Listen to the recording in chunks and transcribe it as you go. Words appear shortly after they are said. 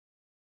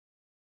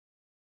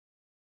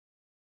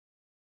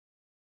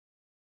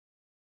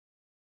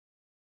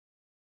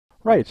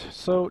Right,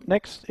 so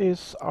next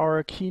is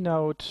our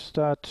keynote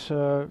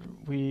that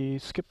we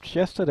skipped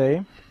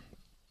yesterday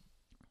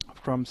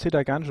from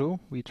Siddha Ganju.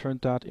 We turned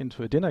that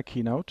into a dinner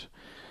keynote.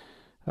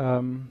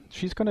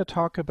 She's going to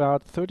talk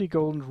about 30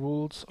 golden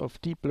rules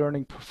of deep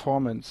learning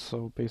performance.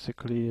 So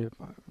basically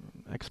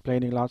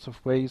explaining lots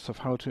of ways of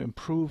how to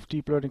improve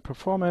deep learning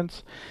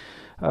performance.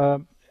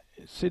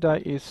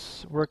 Siddha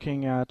is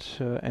working at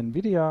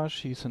NVIDIA.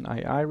 She's an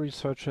AI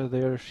researcher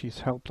there.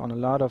 She's helped on a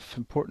lot of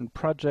important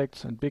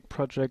projects and big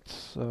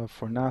projects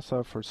for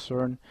NASA, for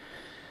CERN.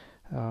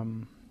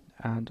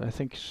 And I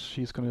think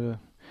she's going to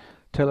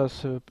tell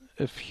us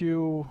a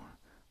few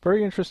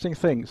very interesting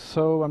things.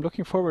 So I'm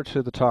looking forward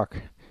to the talk.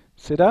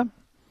 Siddha?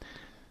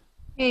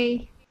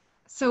 Hey,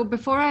 so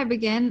before I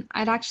begin,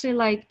 I'd actually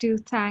like to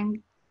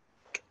thank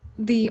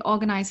the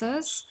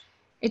organizers.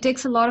 It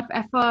takes a lot of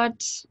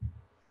effort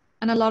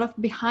and a lot of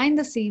behind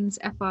the scenes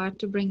effort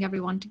to bring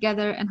everyone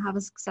together and have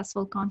a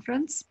successful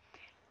conference.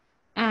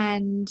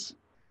 And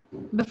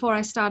before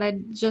I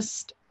started,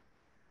 just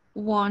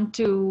want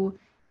to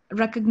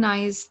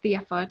recognize the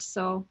effort.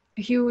 So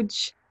a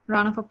huge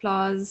round of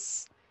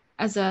applause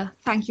as a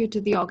thank you to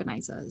the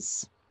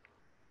organizers.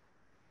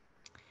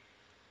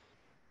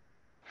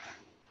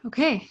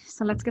 Okay,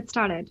 so let's get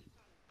started.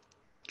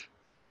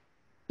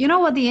 You know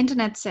what the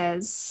internet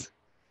says?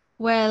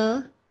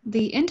 Well,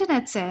 the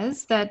internet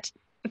says that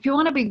if you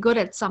want to be good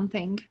at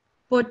something,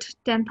 put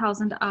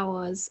 10,000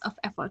 hours of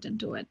effort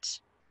into it.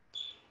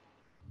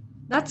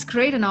 That's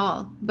great and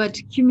all, but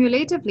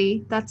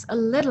cumulatively, that's a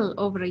little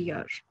over a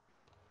year.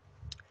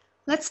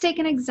 Let's take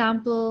an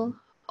example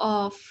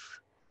of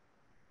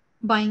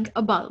buying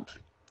a bulb.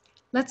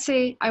 Let's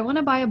say I want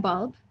to buy a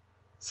bulb,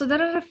 so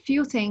there are a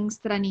few things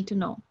that I need to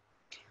know.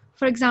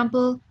 For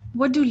example,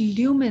 what do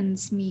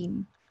lumens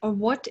mean? Or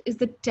what is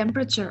the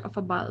temperature of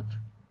a bulb?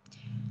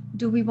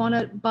 Do we want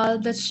a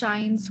bulb that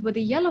shines with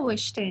a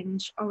yellowish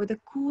tinge or with a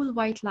cool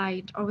white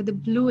light or with a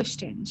bluish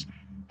tinge?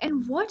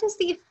 And what is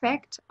the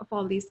effect of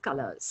all these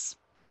colors?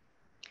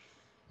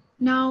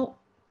 Now,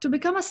 to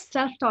become a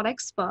self-taught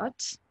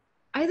expert,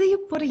 either you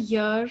put a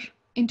year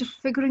into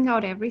figuring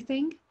out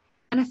everything,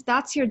 and if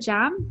that's your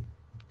jam,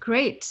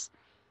 great.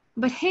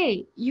 But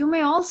hey, you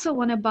may also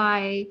want to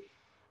buy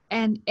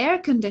an air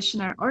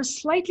conditioner or a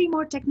slightly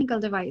more technical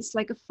device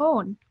like a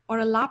phone or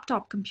a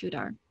laptop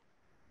computer.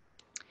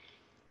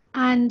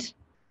 And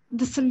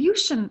the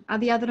solution at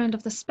the other end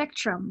of the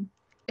spectrum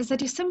is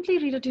that you simply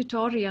read a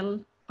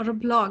tutorial or a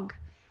blog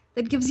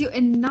that gives you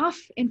enough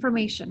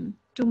information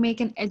to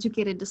make an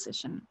educated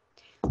decision.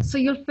 So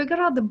you'll figure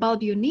out the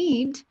bulb you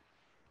need,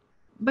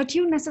 but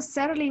you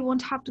necessarily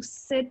won't have to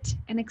sit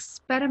and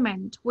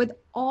experiment with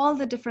all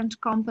the different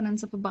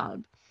components of a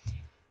bulb,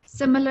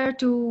 similar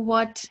to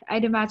what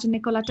I'd imagine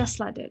Nikola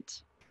Tesla did.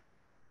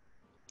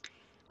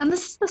 And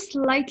this is the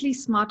slightly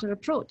smarter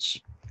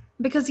approach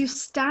because you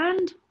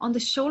stand on the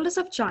shoulders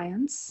of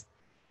giants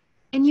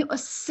and you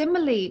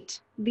assimilate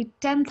the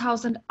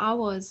 10,000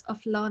 hours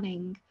of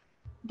learning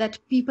that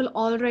people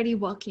already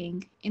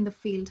working in the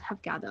field have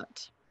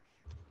gathered.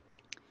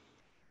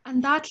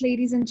 And that,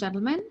 ladies and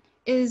gentlemen,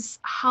 is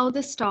how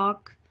this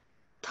talk,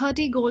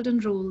 30 Golden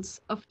Rules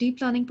of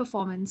Deep Learning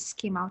Performance,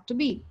 came out to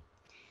be.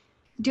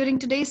 During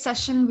today's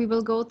session, we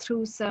will go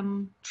through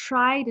some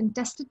tried and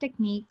tested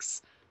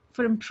techniques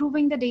for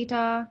improving the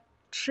data,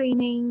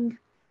 training,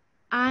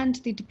 and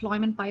the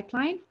deployment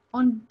pipeline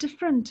on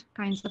different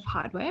kinds of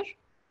hardware.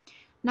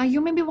 Now, you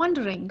may be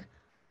wondering,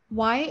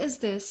 why is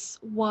this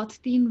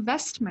worth the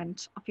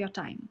investment of your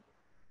time?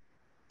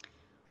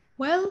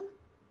 Well,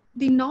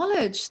 the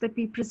knowledge that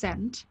we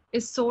present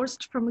is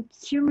sourced from a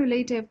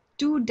cumulative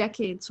 2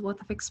 decades worth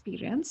of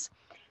experience,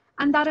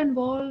 and that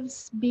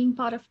involves being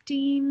part of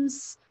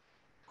teams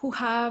who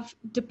have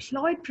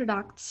deployed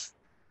products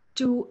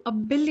to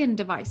 1 billion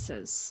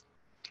devices.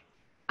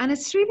 And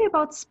it's really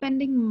about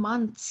spending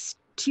months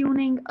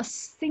tuning a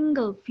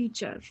single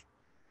feature.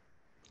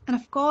 And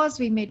of course,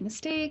 we made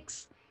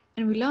mistakes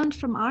and we learned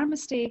from our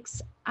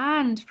mistakes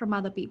and from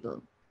other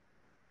people.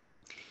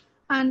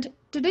 And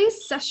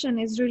today's session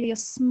is really a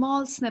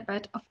small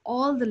snippet of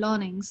all the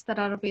learnings that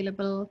are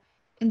available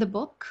in the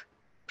book,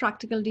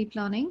 Practical Deep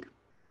Learning.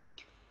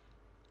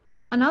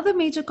 Another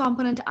major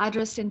component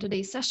addressed in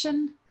today's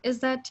session is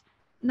that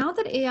now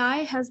that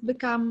AI has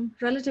become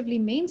relatively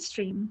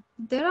mainstream,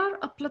 there are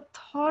a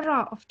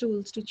plethora of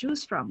tools to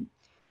choose from.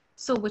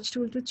 So which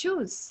tool to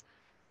choose?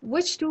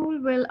 Which tool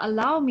will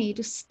allow me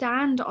to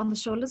stand on the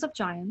shoulders of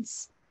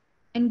giants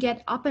and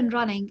get up and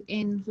running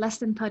in less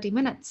than 30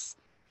 minutes,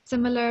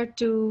 similar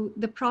to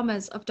the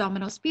promise of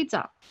Domino's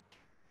Pizza?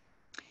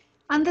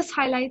 And this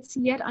highlights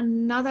yet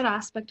another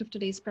aspect of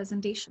today's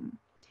presentation.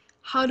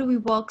 How do we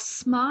work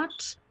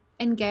smart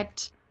and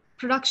get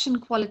production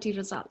quality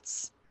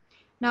results?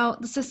 Now,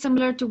 this is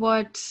similar to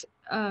what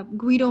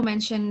Guido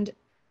mentioned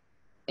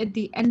at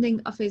the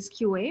ending of his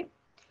QA.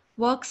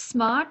 Work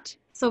smart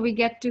so we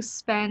get to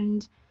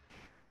spend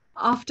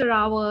after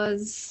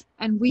hours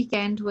and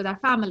weekend with our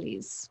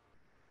families.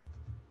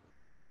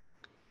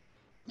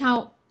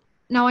 Now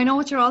I know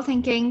what you're all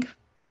thinking.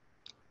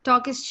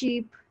 Talk is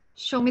cheap,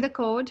 show me the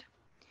code.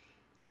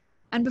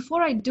 And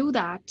before I do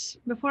that,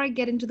 before I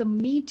get into the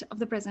meat of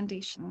the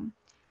presentation,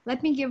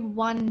 let me give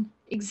one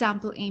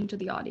example aim to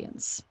the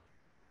audience.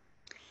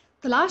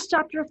 The last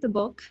chapter of the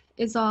book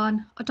is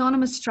on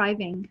autonomous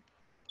driving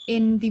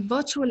in the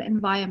virtual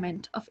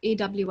environment of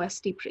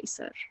AWS Deep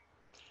Racer.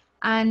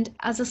 And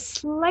as a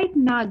slight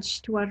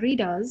nudge to our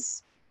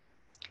readers,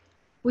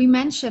 we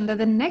mentioned that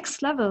the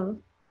next level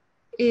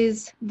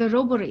is the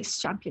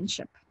RoboRace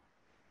Championship.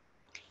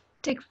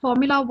 Take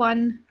Formula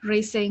One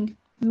racing,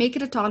 make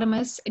it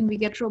autonomous, and we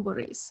get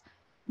RoboRace.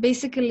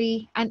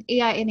 Basically, an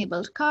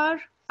AI-enabled car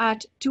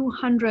at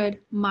 200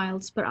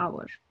 miles per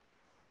hour.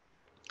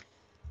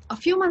 A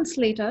few months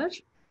later,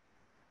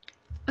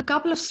 a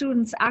couple of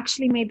students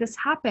actually made this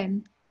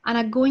happen and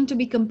are going to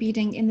be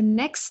competing in the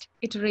next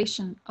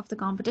iteration of the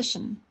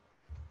competition.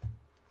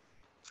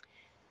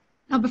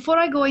 Now, before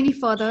I go any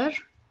further,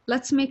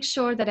 let's make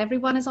sure that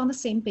everyone is on the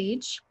same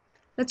page.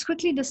 Let's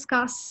quickly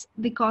discuss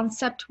the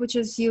concept which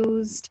is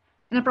used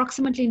in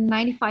approximately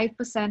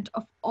 95%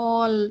 of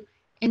all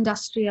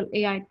industrial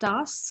AI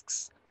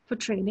tasks for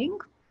training: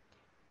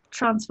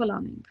 transfer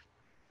learning.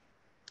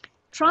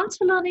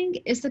 Transfer learning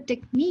is the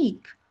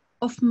technique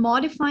of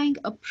modifying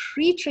a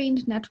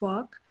pre-trained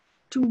network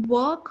to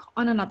work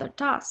on another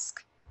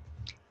task.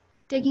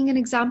 Taking an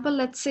example,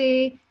 let's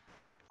say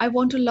I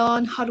want to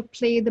learn how to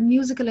play the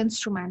musical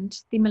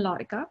instrument, the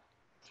melodica.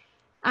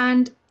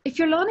 And if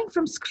you're learning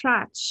from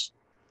scratch,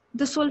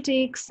 this will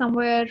take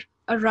somewhere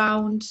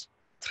around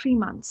 3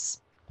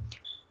 months.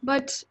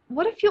 But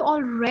what if you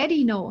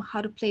already know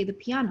how to play the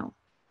piano?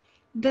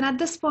 Then at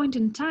this point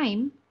in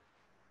time,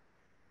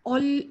 all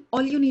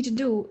you need to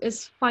do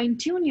is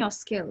fine-tune your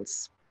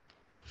skills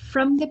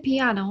from the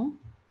piano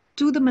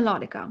to the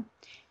melodica.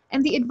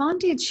 And the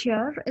advantage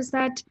here is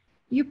that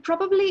you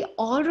probably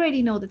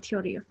already know the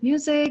theory of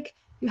music,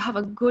 you have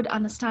a good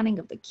understanding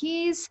of the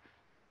keys,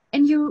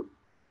 and you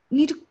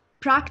need to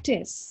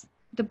practice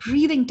the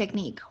breathing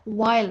technique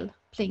while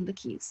playing the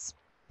keys.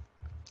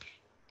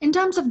 In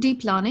terms of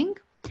deep learning,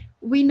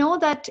 we know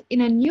that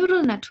in a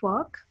neural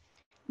network,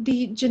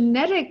 the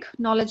generic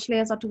knowledge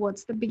layers are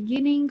towards the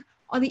beginning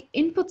or the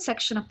input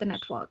section of the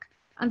network,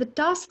 and the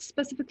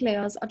task-specific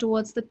layers are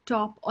towards the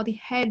top or the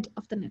head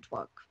of the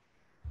network.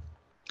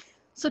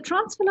 So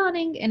transfer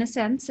learning, in a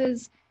sense,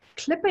 is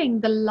clipping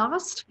the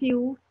last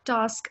few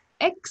task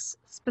X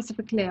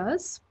specific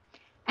layers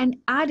and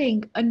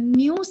adding a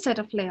new set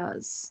of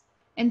layers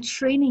and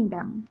training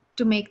them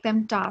to make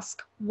them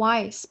task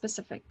Y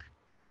specific.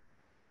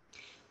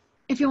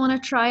 If you want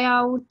to try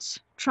out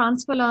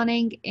transfer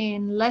learning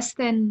in less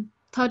than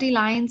 30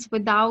 lines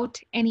without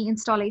any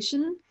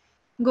installation,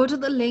 go to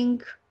the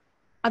link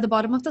at the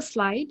bottom of the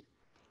slide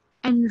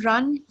and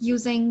run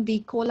using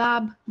the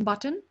Colab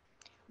button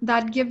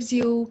that gives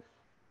you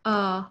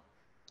a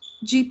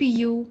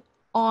GPU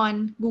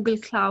on Google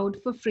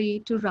Cloud for free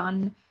to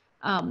run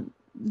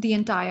the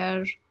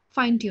entire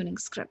fine-tuning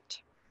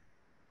script.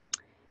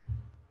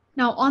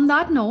 Now, on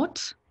that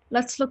note,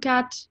 let's look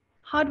at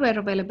hardware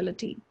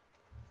availability.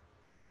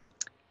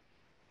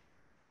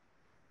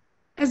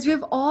 As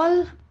we've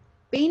all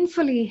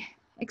painfully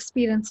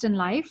experienced in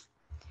life,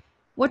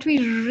 what we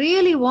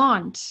really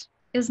want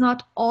is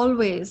not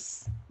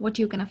always what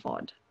you can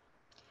afford.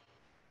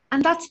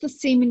 And that's the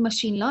same in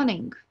machine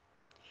learning.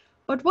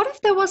 But what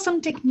if there was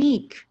some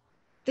technique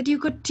that you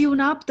could tune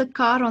up the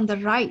car on the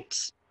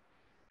right,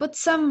 put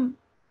some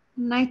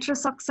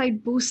nitrous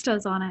oxide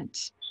boosters on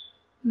it,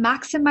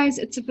 maximize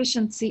its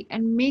efficiency,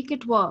 and make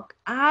it work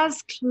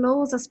as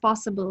close as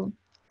possible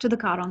to the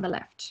car on the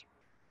left?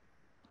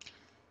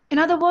 In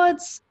other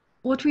words,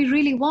 what we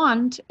really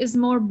want is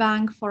more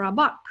bang for our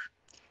buck.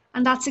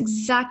 And that's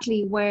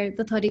exactly where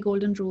the 30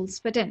 golden rules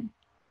fit in.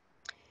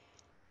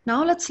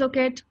 Now let's look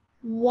at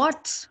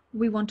what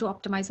we want to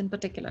optimize in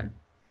particular.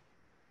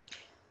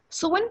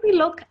 So when we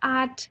look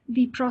at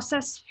the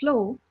process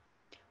flow,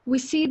 we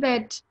see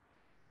that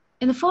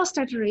in the first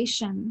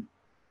iteration,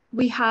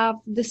 we have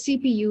the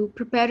CPU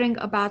preparing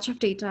a batch of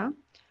data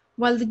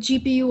while the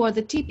GPU or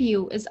the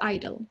TPU is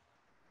idle.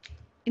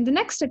 In the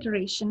next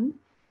iteration,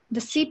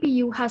 the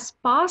CPU has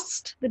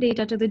passed the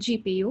data to the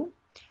GPU,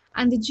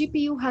 and the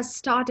GPU has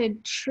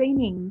started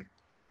training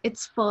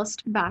its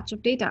first batch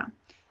of data.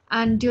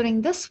 And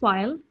during this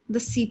while, the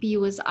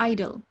CPU is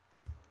idle.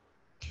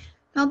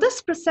 Now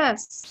this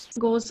process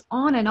goes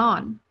on.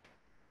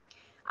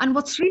 And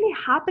what's really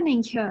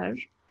happening here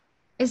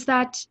is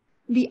that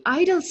the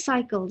idle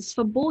cycles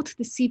for both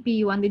the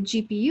CPU and the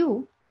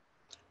GPU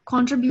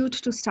contribute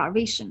to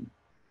starvation.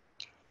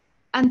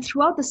 And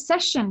throughout the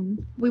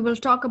session, we will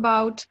talk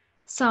about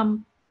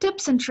some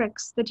tips and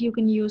tricks that you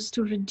can use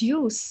to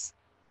reduce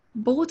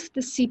both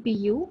the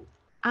CPU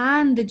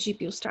and the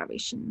GPU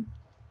starvation.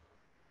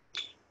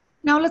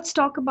 Now let's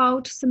talk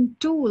about some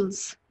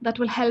tools that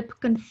will help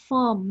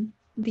confirm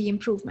the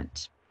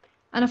improvement.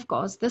 And of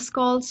course, this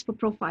calls for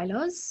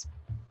profilers.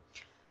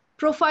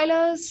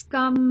 Profilers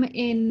come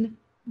in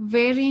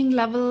varying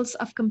levels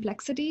of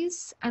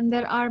complexities, and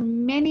there are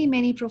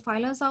many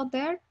profilers out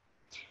there.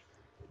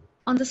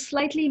 On the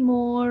slightly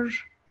more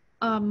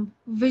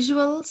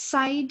visual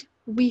side,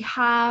 we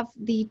have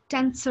the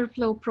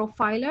TensorFlow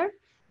profiler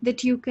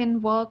that you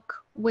can work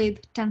with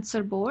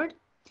TensorBoard.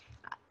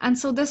 And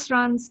so this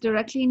runs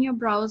directly in your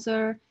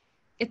browser.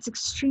 It's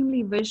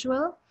extremely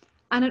visual,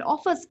 and it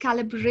offers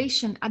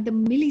calibration at the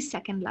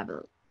millisecond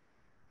level.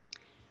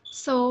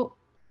 So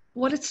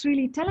what it's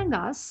really telling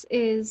us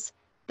is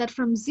that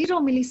from 0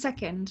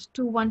 millisecond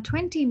to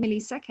 120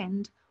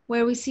 millisecond,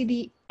 where we see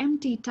the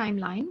empty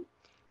timeline,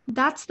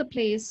 that's the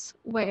place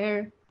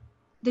where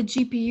the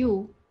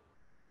GPU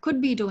could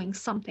be doing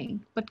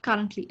something, but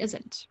currently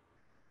isn't.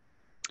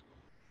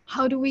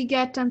 How do we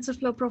get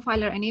TensorFlow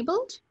Profiler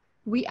enabled?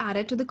 We add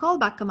it to the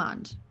callback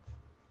command.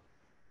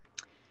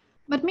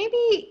 But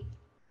maybe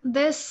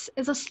this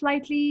is a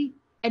slightly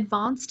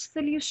advanced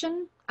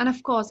solution, and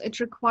of course, it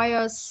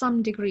requires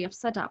some degree of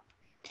setup.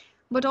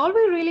 But all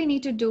we really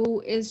need to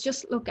do is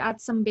just look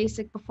at some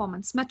basic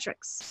performance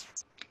metrics.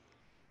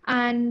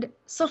 And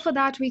so for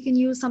that, we can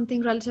use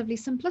something relatively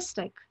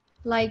simplistic,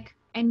 like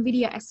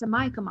NVIDIA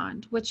SMI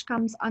command, which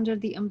comes under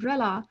the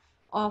umbrella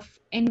of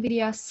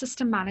NVIDIA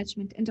System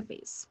Management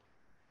Interface.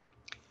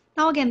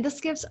 Now, again, this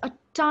gives a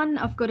ton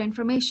of good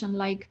information,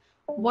 like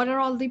what are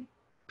all the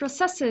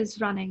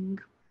processes running?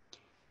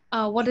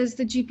 What is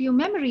the GPU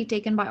memory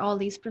taken by all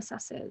these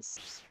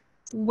processes?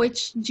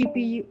 Which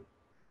GPU?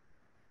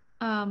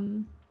 I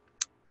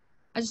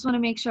just want to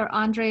make sure,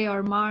 Andre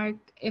or Mark,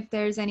 if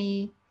there's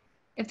anything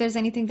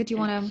that you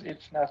want to.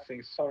 It's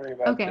nothing. Sorry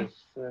about this.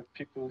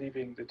 People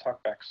leaving the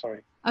talkback.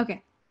 Sorry.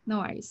 Okay, no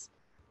worries.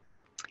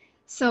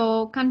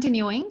 So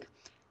continuing,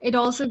 it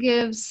also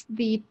gives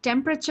the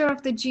temperature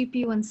of the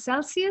GPU in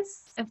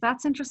Celsius, if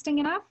that's interesting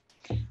enough.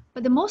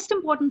 But the most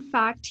important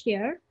fact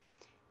here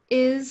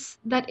is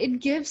that it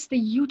gives the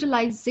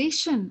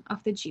utilization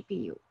of the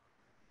GPU.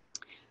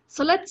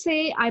 So let's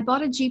say I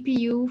bought a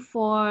GPU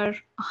for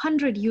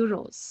 100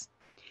 euros.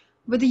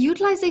 With the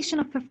utilization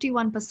of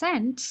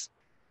 51%,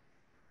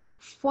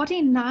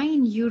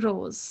 49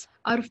 euros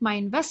out of my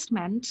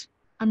investment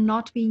are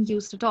not being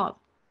used at all.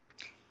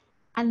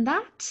 And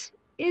that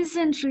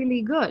isn't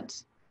really good.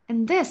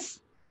 And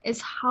this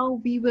is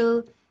how we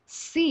will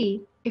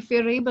see if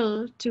we're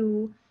able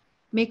to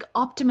make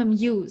optimum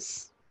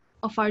use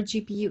of our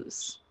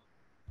GPUs.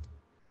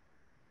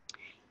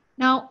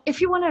 Now,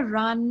 if you want to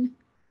run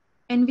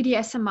NVIDIA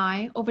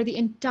SMI over the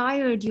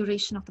entire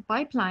duration of the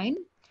pipeline,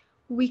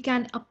 we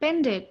can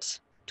append it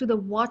to the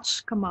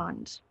watch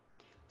command.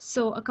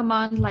 So a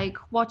command like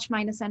watch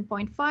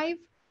 -n.5,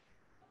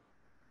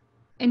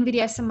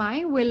 NVIDIA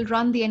SMI will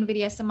run the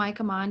NVIDIA SMI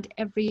command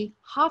every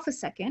half a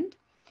second,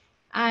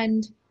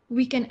 and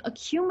we can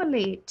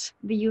accumulate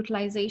the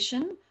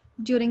utilization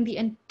during the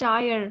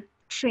entire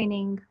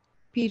training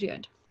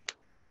period.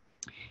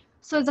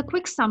 So as a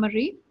quick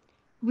summary,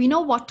 we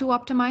know what to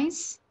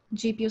optimize: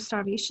 GPU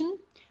starvation.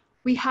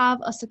 We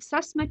have a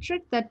success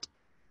metric that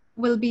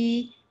will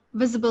be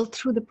visible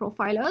through the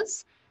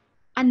profilers.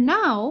 And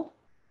now,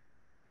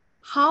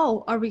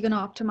 how are we going to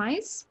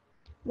optimize?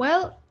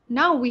 Well,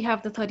 now we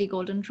have the 30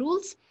 golden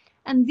rules,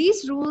 and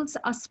these rules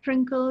are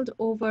sprinkled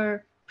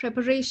over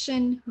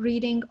preparation,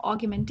 reading,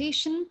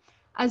 augmentation,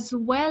 as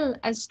well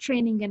as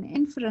training and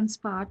inference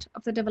part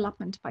of the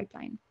development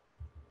pipeline.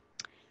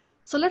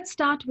 So let's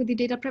start with the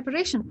data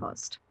preparation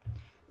first.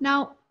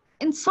 Now,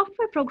 in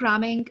software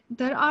programming,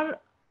 there are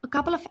a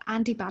couple of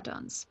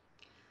anti-patterns.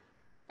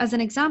 As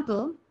an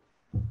example,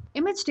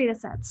 image data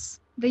sets,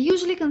 they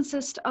usually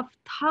consist of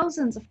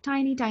thousands of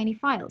tiny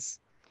files.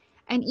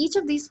 And each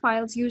of these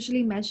files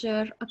usually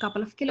measure a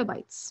couple of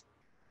kilobytes.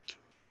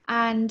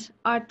 And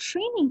our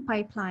training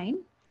pipeline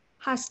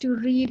has to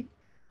read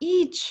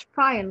each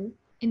file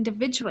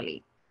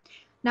individually.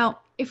 Now,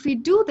 if we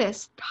do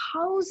this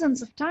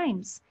thousands of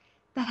times,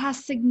 that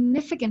has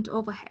significant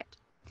overhead.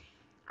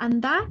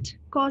 And that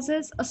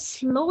causes a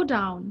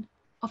slowdown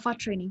of our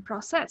training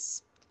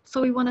process.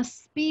 So we want to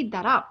speed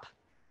that up.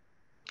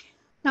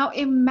 Now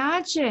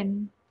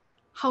imagine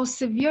how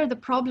severe the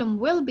problem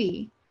will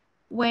be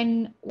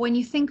when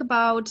you think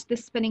about the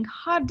spinning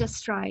hard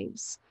disk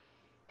drives.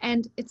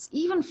 And it's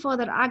even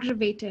further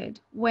aggravated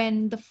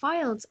when the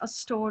files are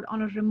stored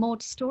on a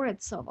remote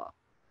storage server.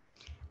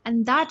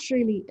 And that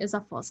really is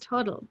our first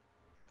hurdle.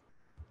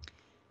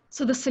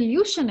 So the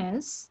solution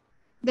is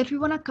that we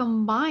want to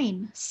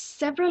combine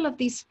several of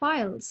these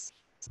files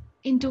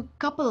into a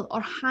couple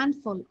or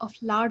handful of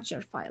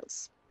larger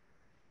files.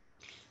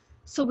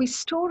 So we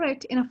store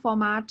it in a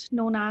format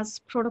known as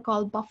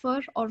protocol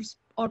buffer or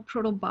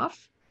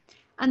protobuf.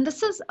 And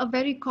this is a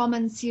very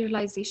common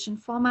serialization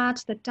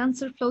format that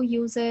TensorFlow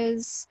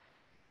uses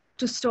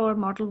to store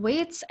model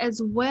weights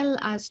as well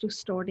as to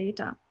store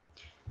data.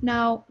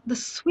 Now, the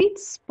sweet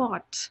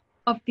spot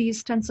of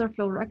these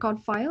TensorFlow record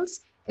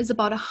files is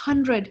about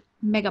 100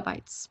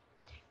 megabytes.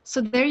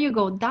 So there you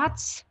go.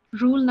 That's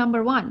rule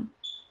number one.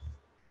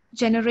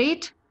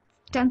 Generate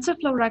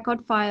TensorFlow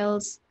record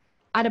files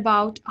at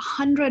about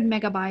 100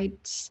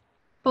 megabytes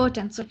per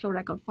TensorFlow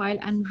record file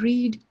and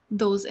read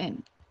those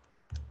in.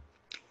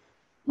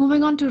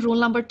 Moving on to rule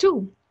number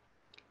two.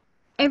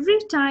 Every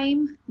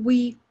time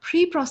we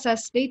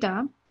pre-process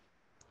data,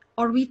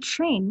 or we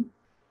train,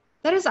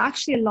 there is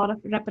actually a lot of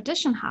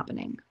repetition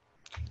happening.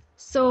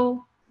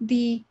 So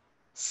the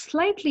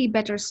slightly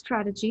better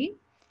strategy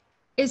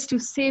is to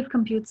save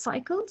compute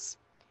cycles.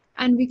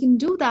 And we can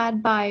do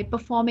that by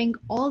performing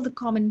all the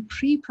common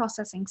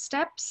pre-processing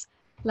steps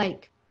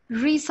like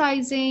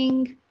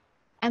resizing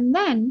and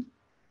then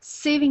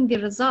saving the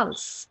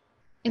results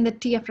in the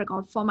TF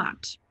record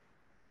format.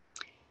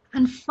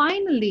 And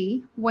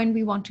finally, when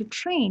we want to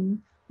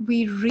train,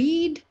 we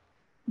read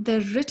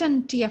the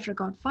written TF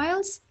record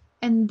files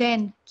and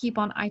then keep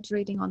on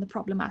iterating on the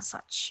problem as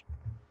such.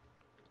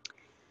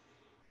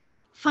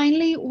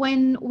 Finally,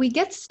 when we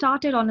get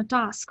started on a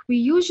task, we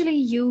usually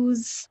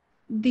use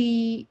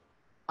the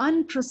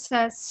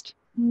unprocessed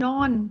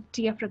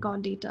non-TF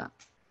record data.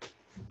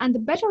 And the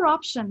better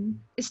option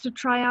is to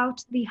try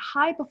out the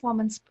high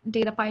performance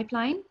data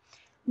pipeline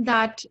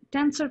that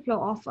TensorFlow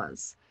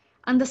offers.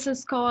 And this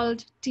is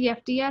called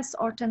TFDS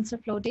or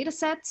TensorFlow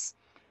datasets.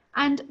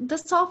 And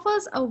this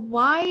offers a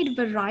wide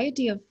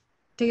variety of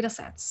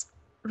datasets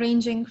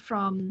ranging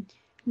from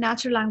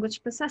natural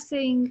language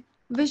processing,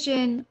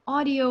 vision,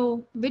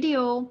 audio,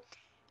 video,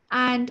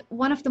 and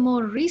one of the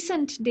more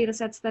recent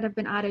datasets that have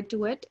been added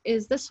to it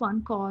is this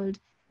one called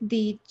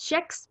the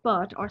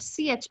CHEXpert or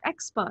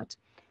CHEXpert,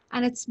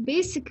 and it's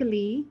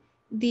basically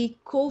the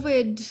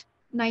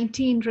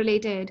COVID-19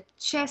 related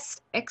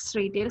chest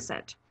X-ray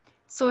dataset.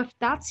 So if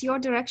that's your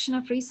direction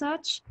of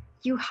research,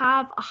 you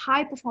have a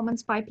high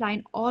performance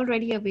pipeline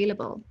already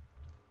available.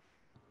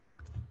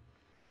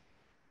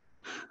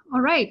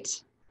 All right,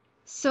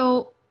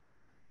 so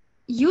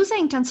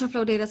using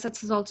TensorFlow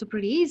datasets is also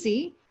pretty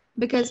easy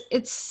because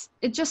it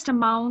just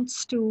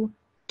amounts to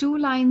 2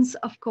 lines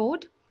of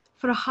code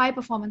for a high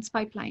performance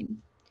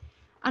pipeline.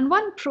 And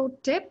one pro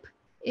tip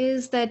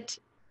is that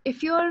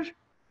if you're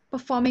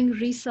performing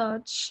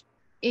research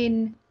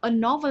in a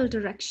novel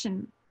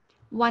direction,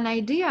 one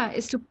idea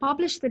is to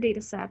publish the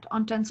dataset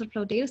on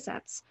TensorFlow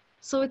datasets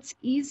so it's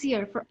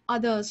easier for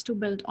others to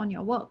build on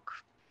your work.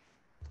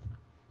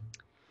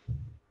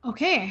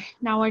 Okay,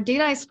 now our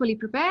data is fully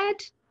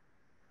prepared.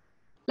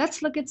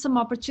 Let's look at some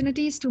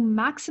opportunities to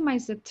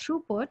maximize the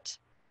throughput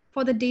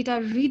for the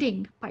data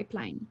reading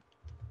pipeline.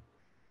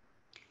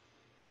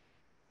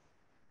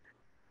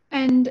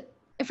 And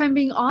if I'm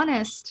being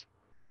honest,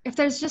 if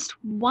there's just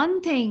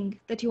one thing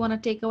that you want to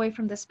take away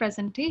from this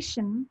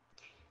presentation,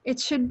 it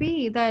should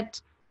be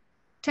that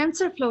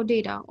TensorFlow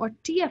data or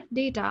TF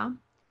data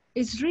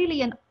is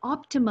really an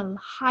optimal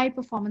high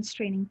performance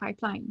training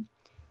pipeline.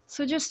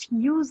 So just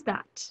use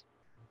that.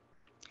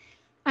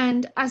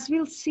 And as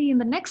we'll see in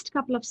the next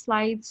couple of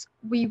slides,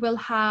 we will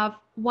have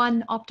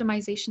one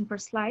optimization per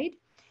slide.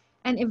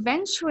 And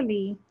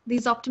eventually,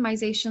 these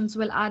optimizations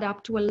will add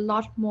up to a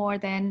lot more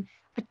than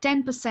a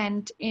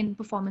 10% in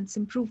performance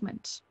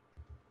improvement.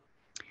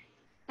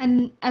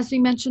 And as we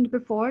mentioned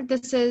before,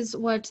 this is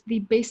what the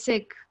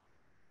basic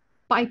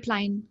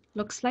pipeline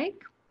looks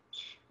like.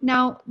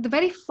 Now, the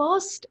very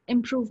first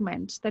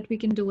improvement that we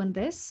can do in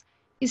this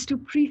is to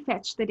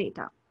prefetch the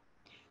data.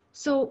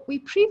 So we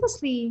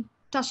previously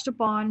touched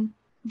upon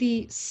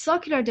the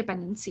circular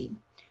dependency,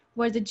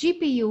 where the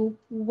GPU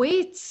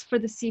waits for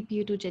the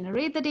CPU to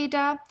generate the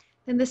data,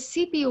 then the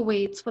CPU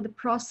waits for the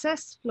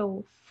process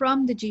flow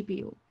from the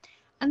GPU.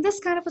 And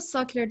this kind of a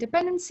circular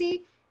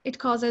dependency, it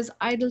causes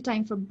idle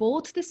time for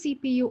both the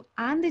CPU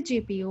and the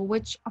GPU,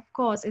 which of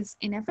course is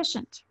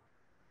inefficient.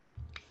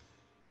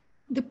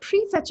 The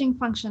prefetching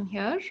function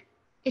here,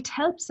 it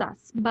helps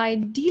us by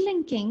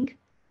delinking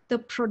the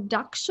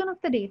production of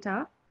the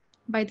data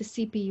by the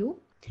CPU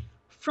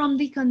from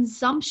the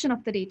consumption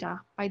of the data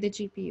by the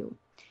GPU.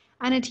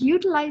 And it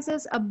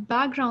utilizes a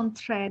background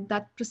thread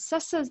that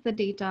processes the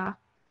data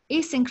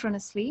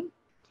asynchronously,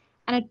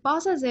 and it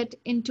passes it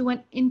into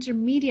an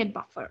intermediate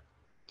buffer.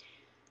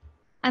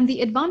 And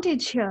the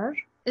advantage here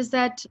is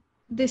that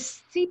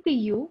this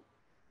CPU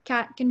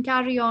can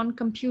carry on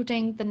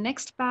computing the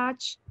next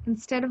batch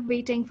instead of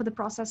waiting for the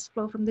process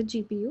flow from the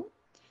GPU.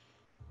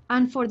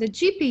 And for the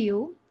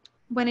GPU,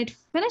 when it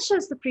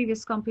finishes the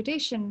previous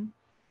computation,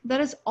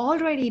 there is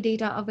already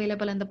data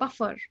available in the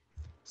buffer,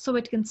 so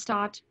it can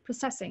start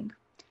processing.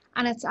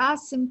 And it's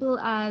as simple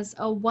as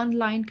a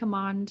one-line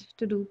command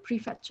to do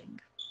prefetching.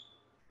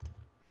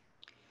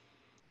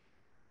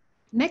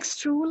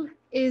 Next rule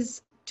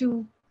is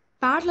to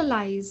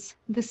parallelize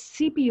the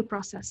CPU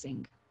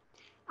processing.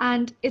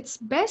 And it's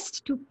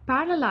best to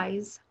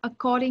parallelize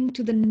according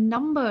to the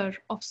number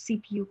of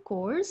CPU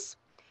cores.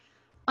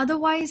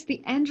 Otherwise,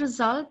 the end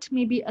result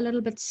may be a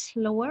little bit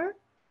slower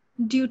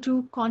due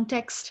to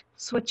context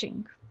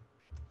switching.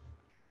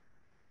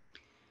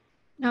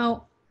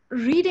 Now,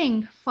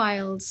 reading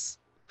files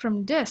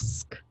from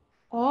disk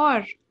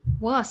or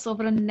worse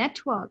over a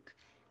network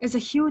is a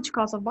huge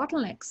cause of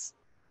bottlenecks.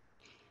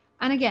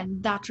 And again,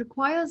 that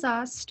requires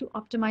us to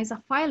optimize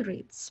our file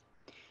rates.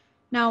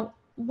 Now,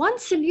 one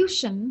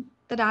solution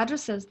that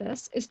addresses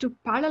this is to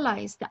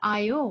parallelize the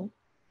I/O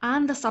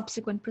and the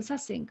subsequent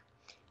processing.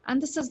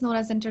 And this is known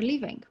as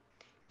interleaving.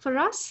 For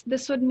us,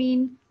 this would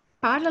mean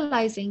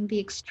parallelizing the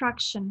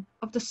extraction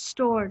of the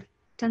stored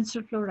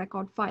TensorFlow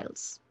record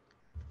files.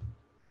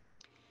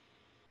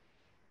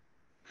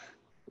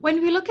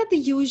 When we look at the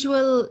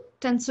usual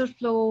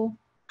TensorFlow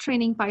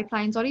training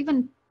pipelines, or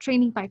even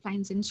training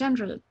pipelines in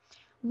general,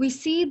 we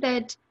see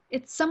that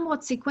it's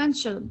somewhat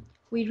sequential.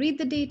 We read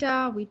the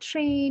data, we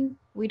train,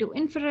 we do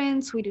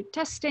inference, we do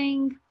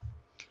testing.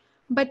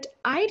 But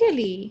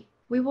ideally,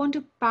 we want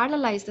to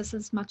parallelize this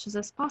as much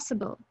as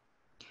possible.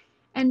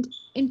 And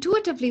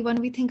intuitively, when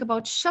we think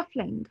about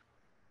shuffling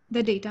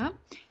the data,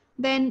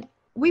 then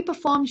we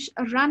perform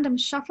a random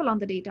shuffle on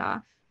the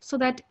data so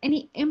that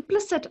any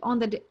implicit on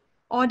the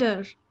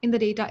order in the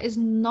data is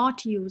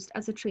not used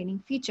as a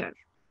training feature.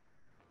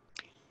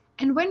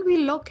 And when we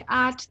look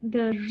at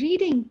the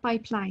reading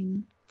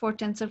pipeline for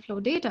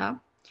TensorFlow data,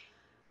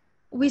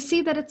 we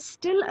see that it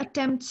still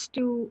attempts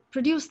to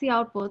produce the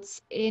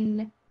outputs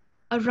in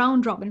a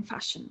round-robin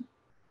fashion.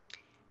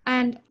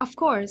 And of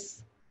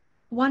course,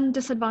 one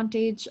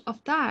disadvantage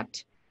of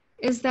that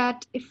is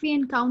that if we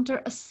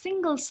encounter a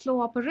single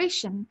slow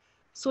operation,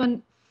 so a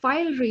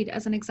file read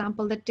as an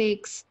example that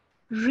takes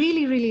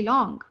really, really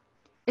long,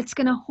 it's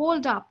going to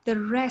hold up the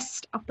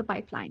rest of the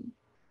pipeline.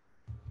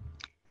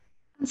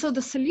 And so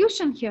the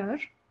solution here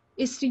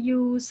is to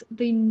use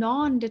the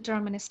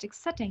non-deterministic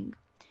setting,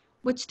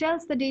 which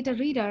tells the data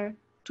reader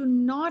to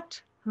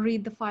not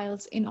read the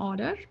files in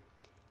order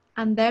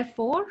and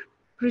therefore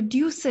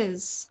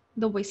reduces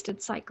the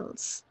wasted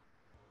cycles.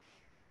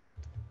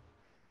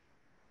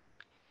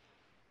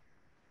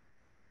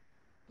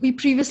 We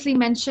previously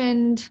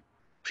mentioned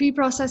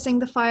pre-processing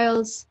the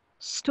files,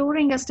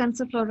 storing as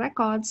TensorFlow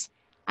records,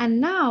 and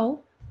now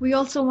we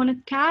also want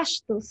to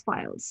cache those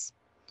files.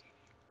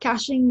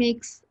 Caching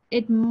makes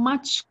it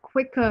much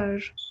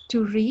quicker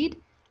to read.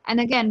 And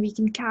again, we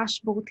can cache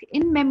both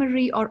in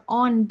memory or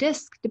on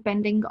disk,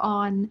 depending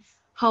on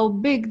how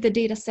big the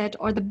data set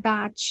or the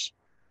batch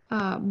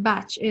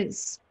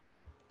is.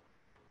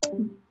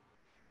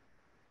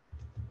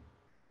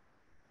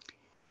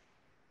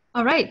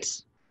 All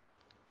right.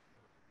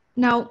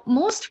 Now,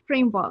 most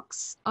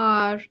frameworks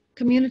are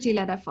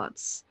community-led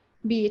efforts,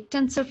 be it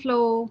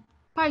TensorFlow,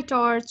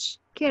 PyTorch,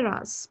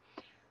 Keras.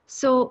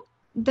 So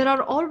there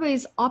are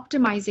always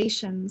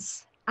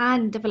optimizations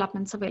and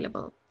developments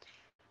available.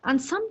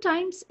 And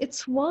sometimes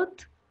it's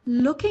worth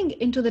looking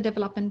into the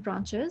development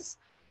branches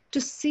to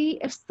see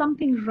if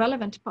something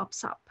relevant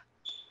pops up.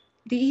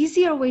 The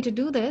easier way to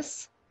do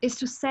this is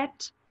to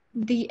set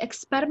the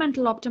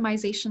experimental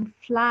optimization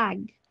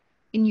flag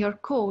in your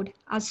code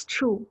as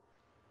true.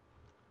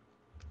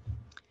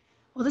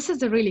 Well, this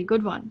is a really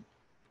good one.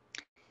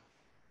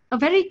 A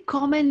very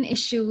common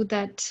issue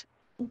that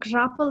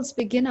grapples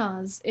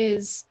beginners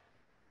is,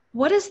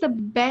 what is the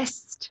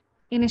best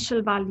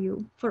initial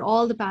value for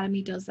all the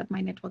parameters that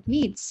my network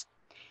needs?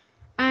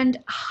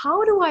 And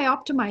how do I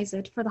optimize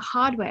it for the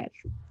hardware?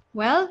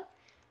 Well,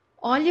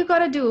 all you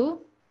gotta do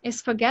is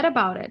forget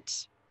about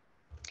it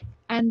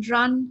and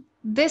run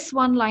this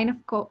one line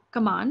of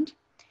command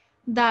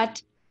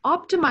that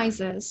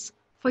optimizes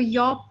for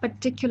your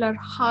particular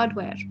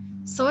hardware.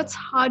 So it's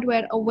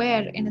hardware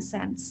aware in a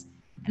sense,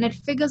 and it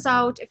figures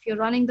out if you're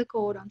running the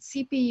code on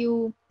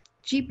CPU,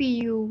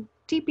 GPU,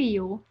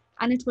 TPU,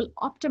 and it will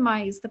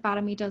optimize the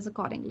parameters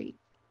accordingly.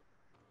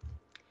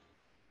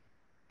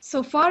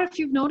 So far, if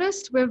you've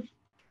noticed, we've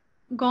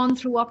gone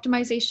through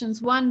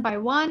optimizations one by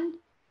one,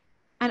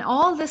 and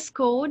all this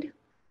code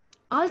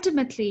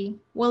ultimately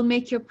will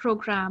make your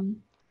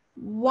program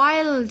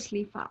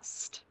wildly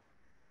fast.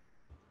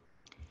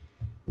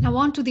 Now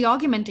on to the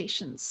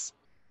augmentations.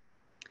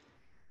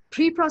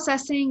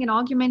 Pre-processing and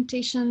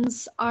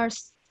augmentations are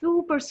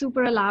super,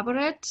 super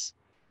elaborate,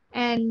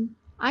 and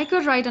I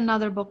could write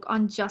another book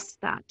on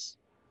just that.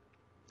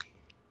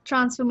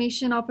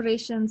 Transformation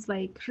operations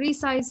like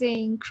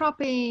resizing,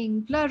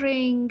 cropping,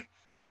 blurring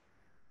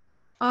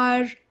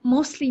are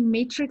mostly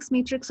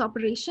matrix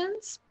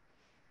operations.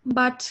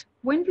 But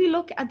when we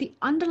look at the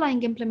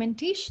underlying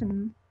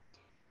implementation,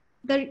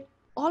 they're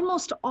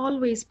almost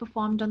always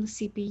performed on the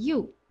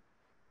CPU.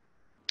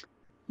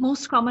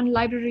 Most common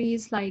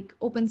libraries like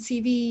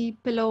OpenCV,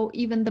 Pillow,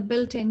 even the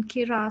built-in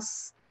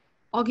Keras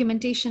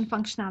augmentation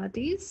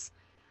functionalities,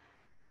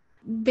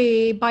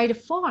 they by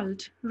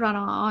default run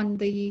on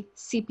the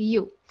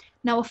CPU.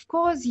 Now, of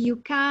course, you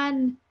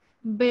can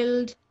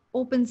build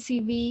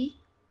OpenCV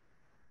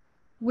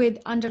with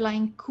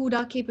underlying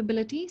CUDA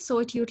capability, so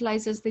it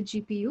utilizes the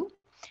GPU.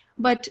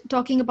 But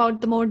talking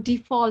about the more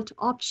default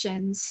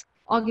options,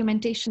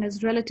 augmentation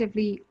is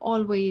relatively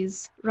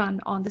always run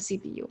on the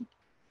CPU.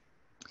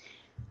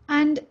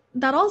 And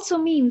that also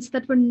means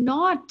that we're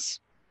not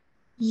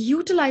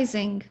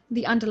utilizing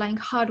the underlying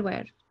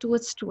hardware to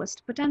its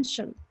truest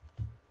potential.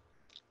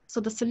 So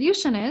the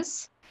solution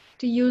is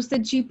to use the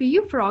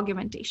GPU for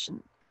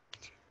augmentation.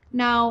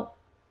 Now,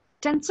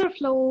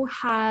 TensorFlow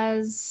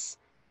has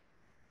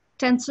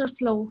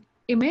TensorFlow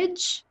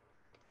image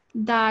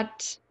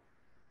that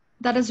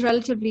is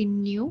relatively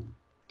new,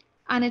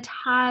 and it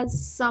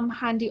has some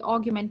handy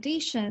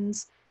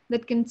augmentations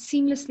that can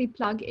seamlessly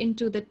plug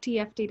into the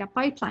TF data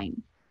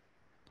pipeline.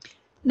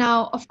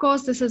 Now, of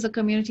course, this is a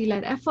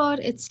community-led effort.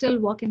 It's still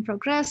work in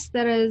progress.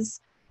 There is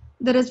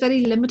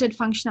very limited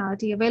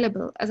functionality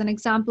available. As an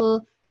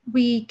example,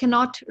 we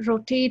cannot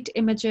rotate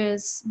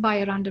images by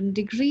a random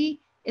degree.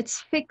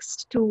 It's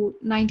fixed to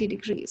 90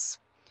 degrees.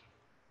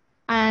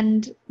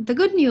 And the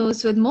good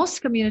news with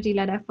most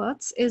community-led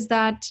efforts is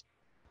that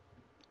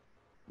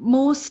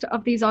most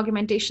of these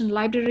augmentation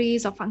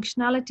libraries or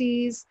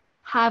functionalities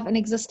have an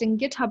existing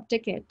GitHub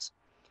ticket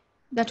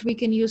that we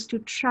can use to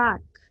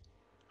track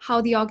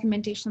how the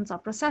augmentations are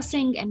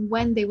processing and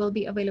when they will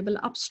be available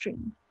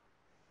upstream.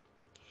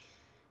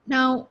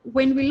 Now,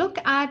 when we look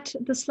at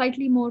the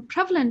slightly more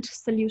prevalent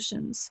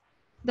solutions,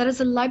 there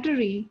is a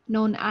library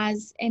known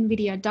as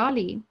NVIDIA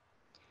DALI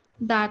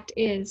that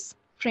is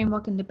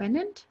framework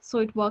independent. So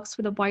it works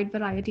with a wide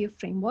variety of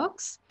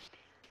frameworks,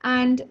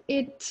 and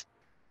it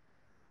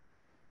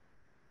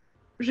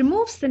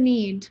removes the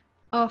need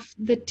of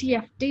the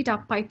TF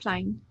data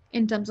pipeline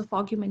in terms of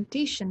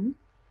augmentation,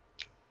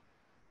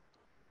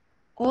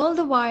 all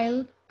the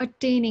while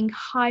attaining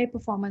high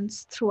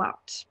performance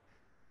throughout.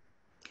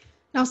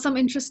 Now, some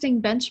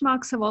interesting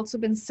benchmarks have also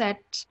been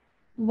set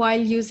while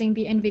using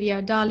the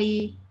NVIDIA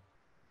DALI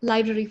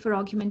library for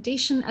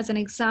augmentation. As an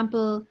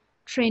example,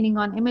 training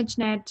on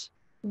ImageNet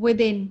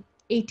within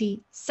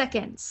 80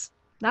 seconds.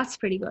 That's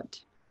pretty good.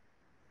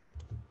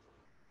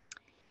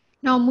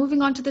 Now,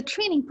 moving on to the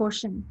training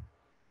portion.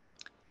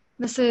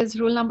 This is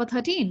rule number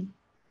 13.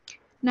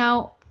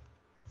 Now,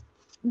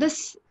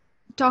 this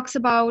talks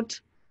about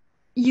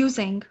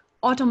using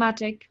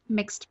automatic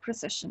mixed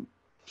precision.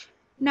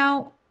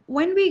 Now,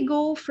 when we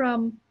go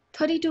from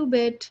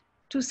 32-bit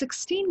to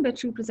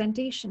 16-bit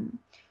representation,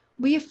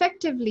 we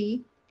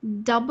effectively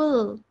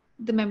double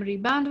the memory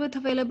bandwidth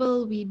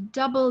available, we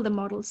double the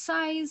model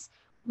size,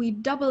 we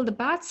double the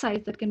batch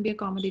size that can be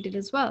accommodated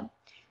as well.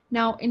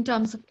 Now, in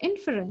terms of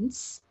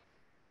inference,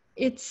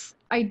 it's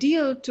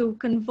ideal to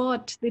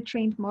convert the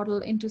trained model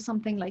into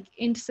something like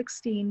int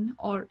 16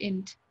 or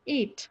int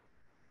 8.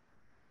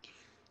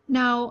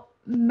 Now,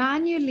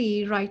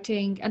 manually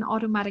writing an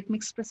automatic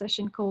mixed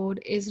precision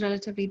code is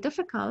relatively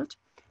difficult,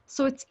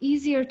 so it's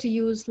easier to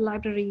use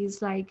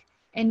libraries like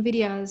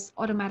NVIDIA's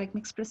automatic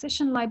mixed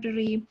precision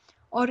library,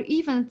 or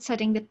even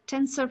setting the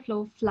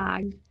TensorFlow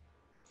flag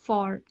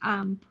for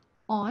AMP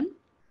on.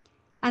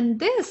 And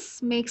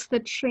this makes the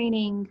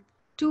training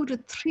 2 to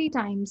 3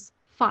 times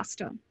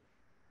faster.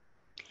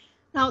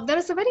 Now, there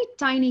is a very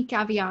tiny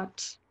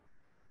caveat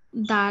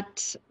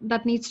that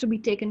needs to be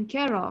taken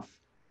care of.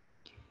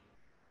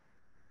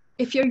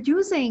 If you're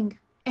using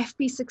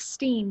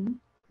FP16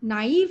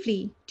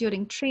 naively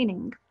during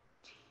training,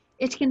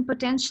 it can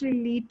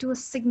potentially lead to a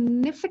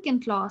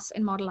significant loss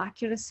in model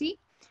accuracy,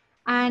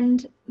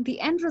 and the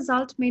end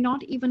result may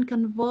not even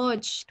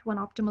converge to an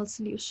optimal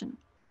solution.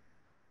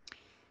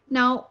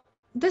 Now,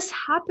 this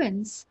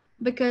happens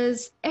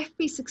because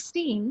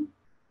FP16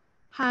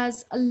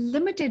 has a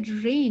limited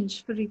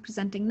range for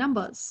representing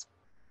numbers.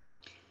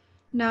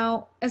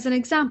 Now, as an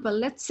example,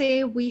 let's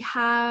say we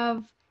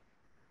have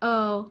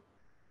a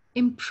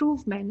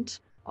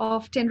improvement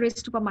of 10 raised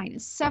to the power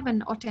minus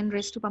 7 or 10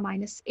 raised to the power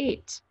minus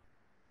 8.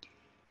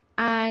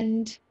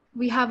 And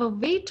we have a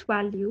weight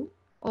value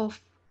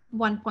of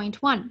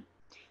 1.1.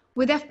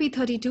 With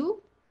FP32,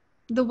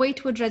 the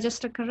weight would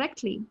register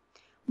correctly,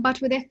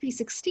 but with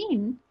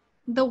FP16,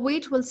 the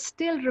weight will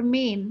still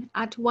remain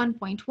at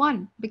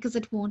 1.1 because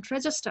it won't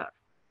register.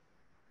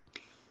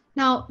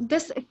 Now,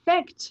 this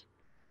effect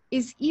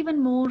is even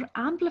more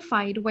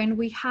amplified when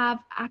we have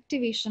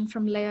activation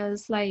from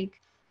layers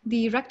like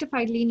the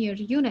rectified linear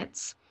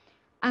units.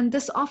 And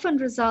this often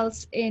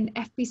results in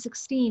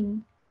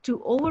FP16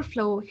 to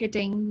overflow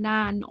hitting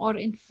NaN or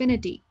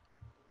infinity.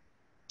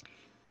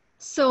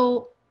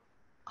 So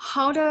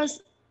how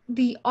does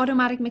the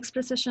automatic mixed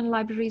precision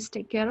libraries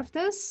take care of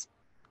this?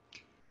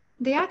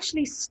 They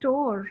actually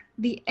store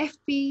the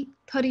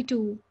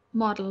FP32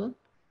 model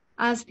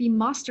as the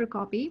master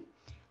copy,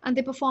 and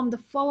they perform the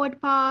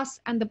forward pass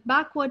and the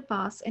backward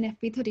pass in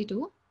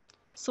FP32,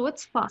 so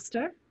it's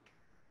faster.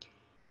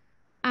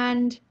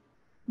 And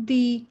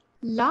the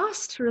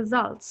last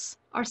results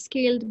are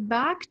scaled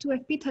back to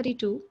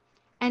FP32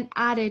 and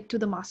added to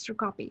the master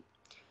copy.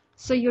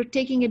 So you're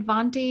taking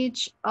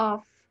advantage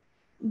of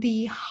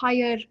the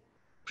higher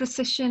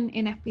precision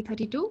in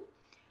FP32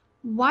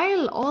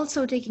 while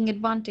also taking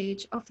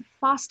advantage of the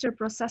faster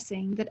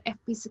processing that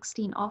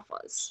FP16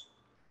 offers.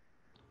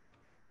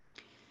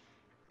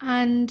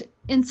 And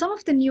in some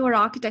of the newer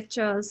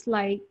architectures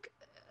like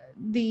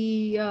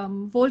the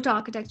Volta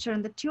architecture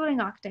and the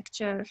Turing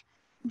architecture,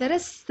 there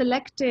is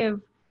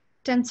selective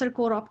tensor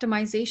core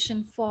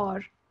optimization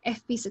for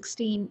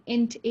FP16,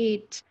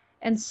 int8,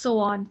 and so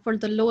on for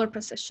the lower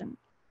precision.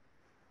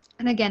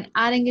 And again,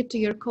 adding it to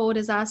your code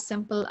is as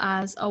simple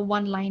as a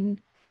one-line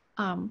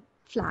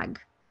flag.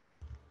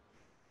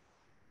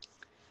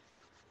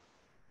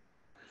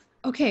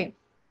 Okay,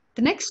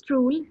 the next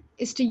rule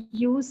is to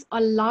use a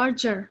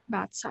larger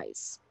batch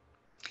size.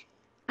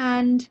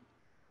 And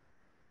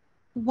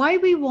why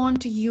we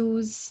want to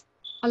use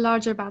a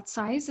larger batch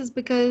size is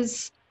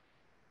because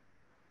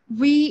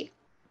we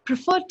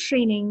prefer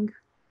training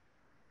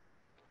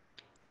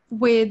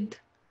with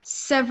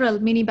several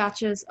mini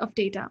batches of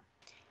data.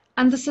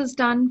 And this is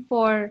done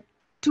for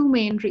two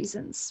main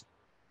reasons.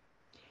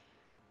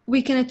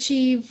 We can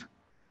achieve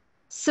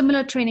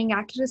similar training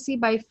accuracy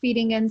by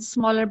feeding in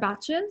smaller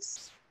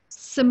batches,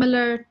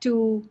 similar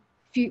to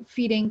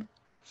feeding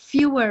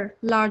fewer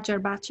larger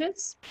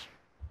batches.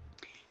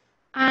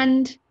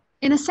 And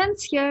in a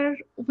sense here,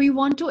 we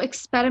want to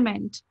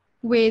experiment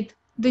with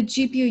the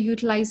GPU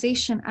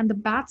utilization and the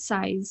batch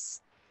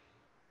size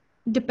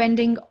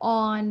depending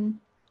on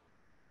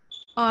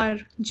our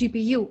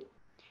GPU.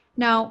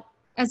 Now,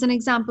 as an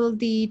example,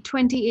 the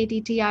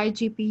 2080 Ti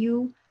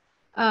GPU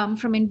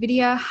from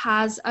NVIDIA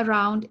has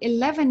around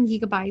 11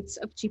 gigabytes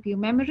of GPU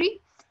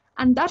memory,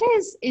 and that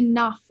is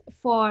enough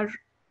for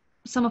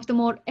some of the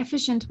more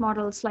efficient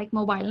models like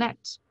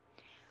MobileNet.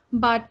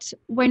 But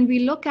when we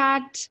look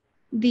at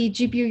the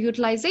GPU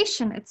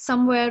utilization, it's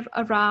somewhere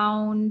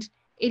around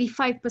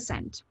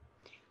 85%.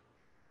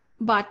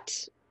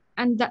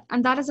 And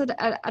that is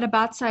at a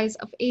batch size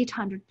of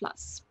 800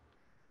 plus.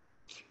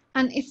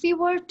 And if we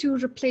were to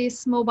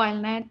replace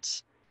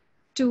MobileNet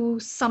to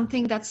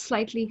something that's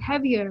slightly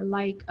heavier,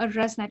 like a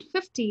ResNet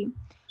 50,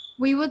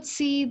 we would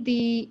see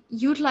the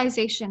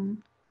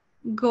utilization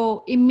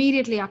go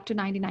immediately up to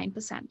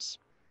 99%.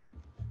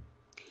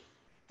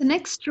 The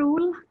next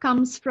rule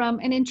comes from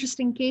an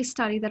interesting case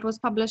study that was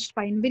published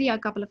by NVIDIA a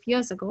couple of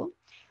years ago.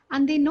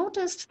 And they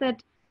noticed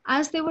that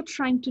as they were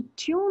trying to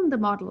tune the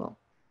model,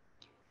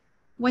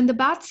 when the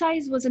batch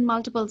size was in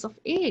multiples of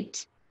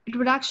 8, it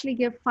would actually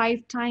give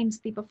 5 times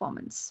the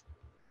performance.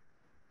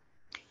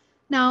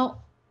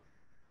 Now,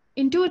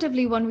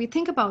 intuitively, when we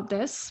think about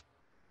this,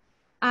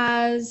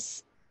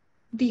 as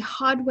the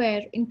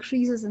hardware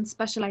increases in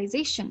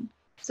specialization,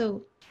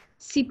 so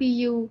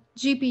CPU,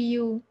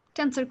 GPU,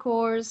 tensor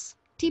cores,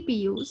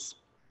 TPUs,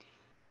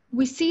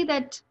 we see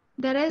that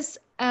there is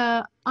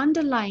an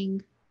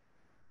underlying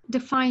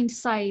defined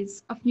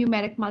size of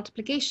numeric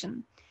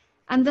multiplication,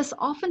 and this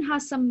often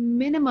has some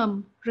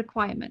minimum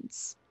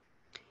requirements.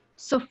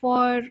 So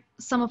for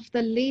some of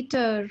the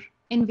later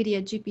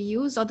NVIDIA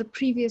GPUs or the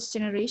previous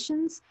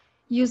generations,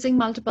 using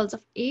multiples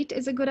of 8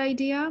 is a good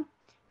idea.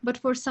 But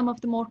for some of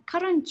the more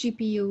current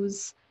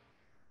GPUs,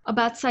 a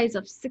batch size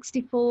of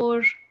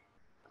 64,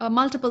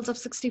 multiples of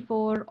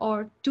 64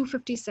 or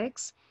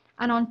 256,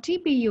 and on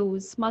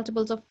TPUs,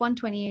 multiples of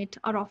 128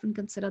 are often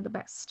considered the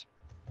best.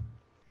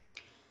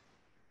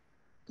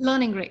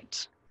 Learning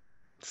rate.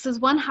 This is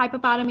one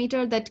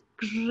hyperparameter that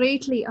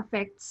greatly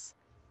affects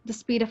the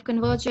speed of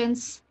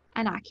convergence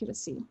and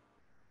accuracy.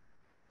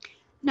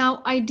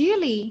 Now,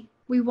 ideally,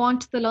 we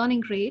want the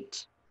learning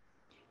rate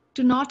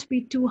to not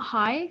be too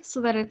high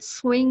so that it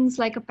swings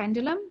like a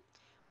pendulum.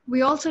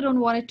 We also don't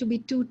want it to be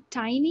too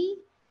tiny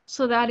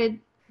so that it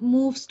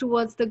moves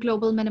towards the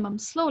global minimum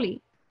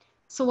slowly.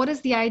 So what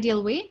is the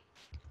ideal way?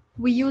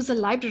 We use a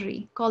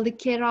library called the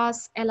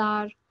Keras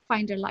LR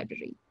Finder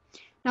library.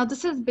 Now,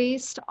 this is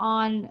based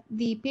on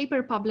the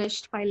paper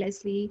published by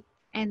Leslie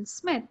N.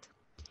 Smith.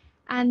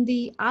 And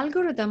the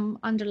algorithm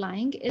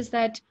underlying is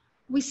that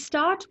we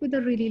start with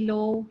a really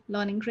low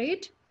learning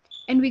rate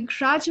and we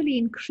gradually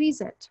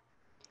increase it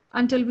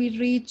until we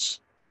reach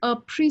a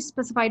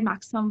pre-specified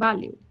maximum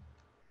value.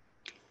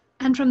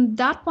 And from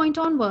that point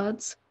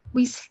onwards,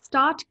 we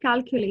start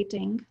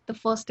calculating the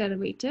first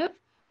derivative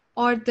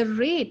or the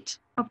rate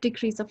of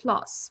decrease of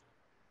loss.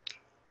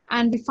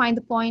 And we find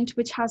the point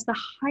which has the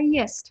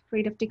highest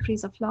rate of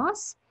decrease of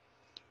loss.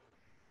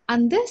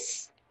 And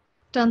this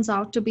turns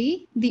out to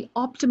be the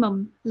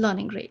optimum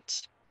learning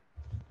rate.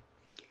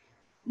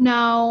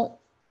 Now,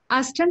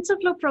 as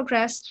TensorFlow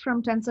progressed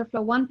from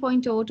TensorFlow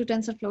 1.0 to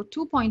TensorFlow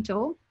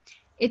 2.0,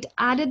 it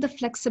added the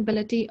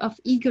flexibility of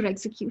eager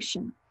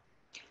execution.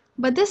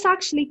 But this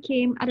actually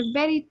came at a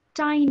very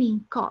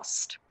tiny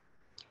cost,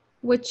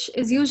 which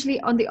is usually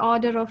on the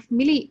order of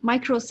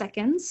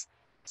microseconds,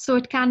 so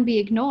it can be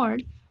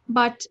ignored.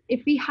 But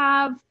if we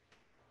have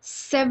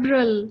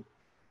several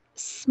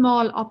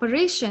small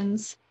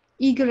operations,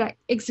 eager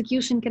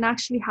execution can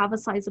actually have a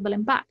sizable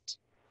impact.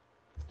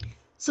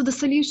 So the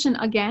solution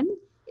again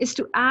is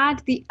to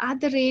add the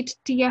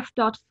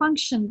 @tf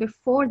function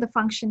before the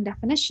function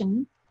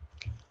definition.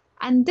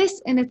 And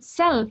this in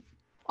itself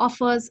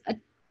offers a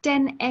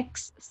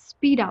 10x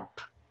speed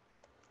up.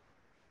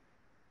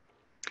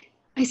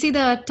 I see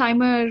the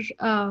timer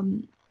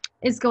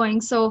is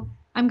going, so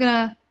I'm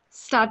gonna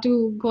start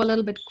to go a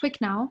little bit quick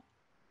now.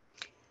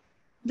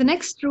 The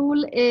next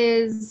rule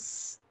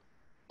is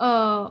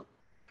a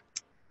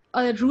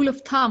rule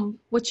of thumb,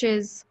 which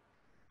is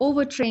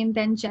overtrain,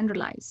 then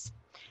generalize.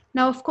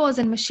 Now, of course,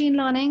 in machine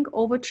learning,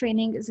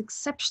 overtraining is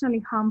exceptionally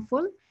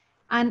harmful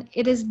and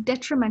it is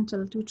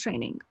detrimental to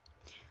training.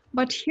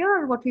 But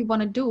here, what we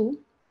want to do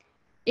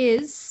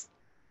is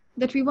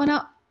that we want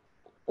to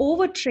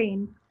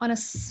overtrain on a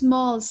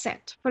small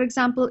set. For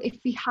example, if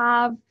we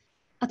have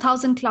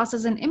 1,000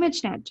 classes in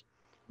ImageNet,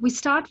 we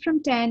start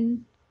from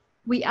 10,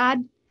 we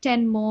add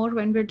 10 more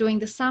when we're doing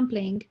the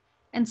sampling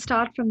and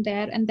start from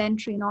there and then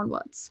train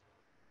onwards.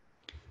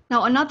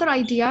 Now, another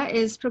idea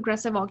is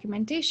progressive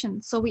augmentation.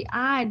 So we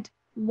add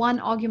one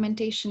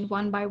augmentation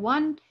one by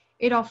one.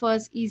 It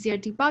offers easier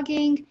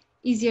debugging,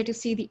 easier to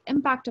see the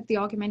impact of the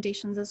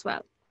augmentations as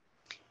well.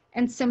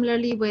 And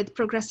similarly with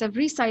progressive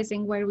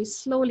resizing, where we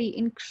slowly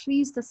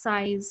increase the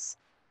size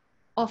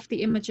of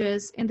the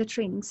images in the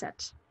training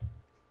set.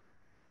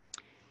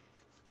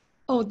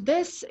 Oh,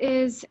 this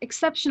is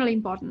exceptionally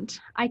important.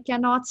 I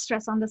cannot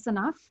stress on this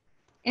enough.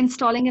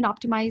 Installing an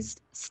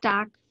optimized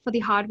stack for the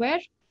hardware.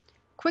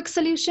 Quick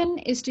solution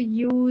is to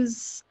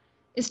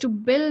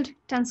build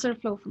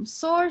TensorFlow from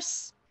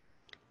source.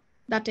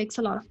 That takes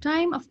a lot of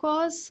time, of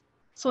course.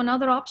 So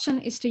another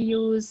option is to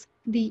use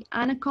the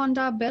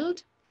Anaconda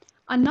build.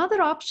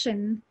 Another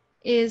option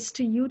is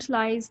to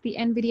utilize the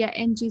NVIDIA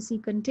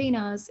NGC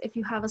containers if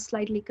you have a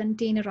slightly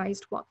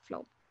containerized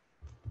workflow.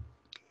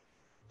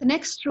 The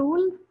next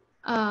rule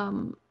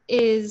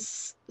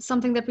is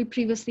something that we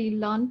previously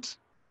learned,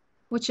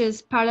 which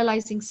is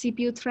parallelizing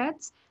CPU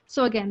threads.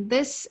 So again,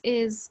 this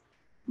is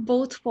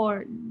both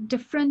for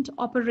different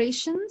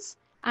operations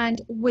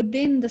and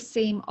within the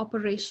same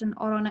operation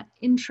or on an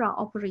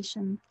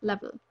intra-operation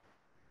level.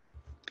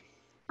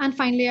 And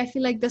finally, I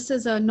feel like this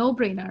is a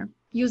no-brainer,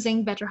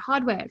 using better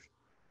hardware.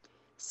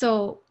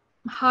 So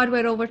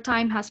hardware over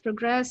time has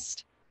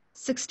progressed.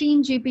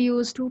 16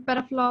 GPUs, 2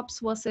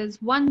 petaflops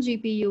versus 1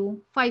 GPU,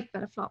 5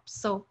 petaflops.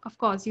 So of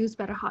course, use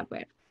better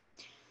hardware.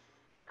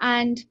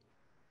 And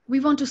we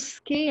want to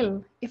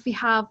scale if we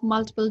have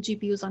multiple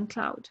GPUs on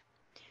cloud.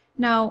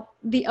 Now,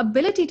 the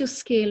ability to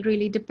scale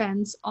really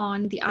depends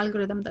on the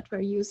algorithm that we're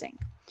using.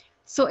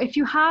 So if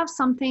you have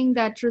something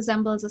that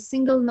resembles a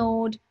single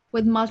node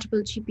with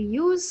multiple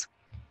GPUs,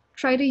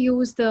 try to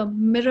use the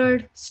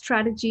mirrored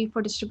strategy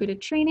for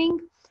distributed training.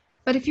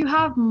 But if you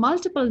have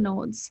multiple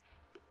nodes,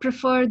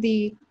 prefer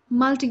the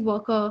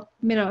multi-worker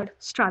mirrored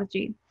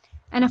strategy.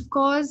 And of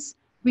course,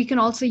 we can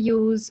also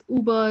use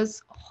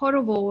Uber's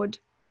hoverboard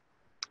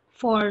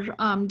for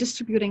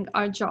distributing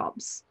our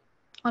jobs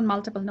on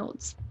multiple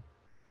nodes.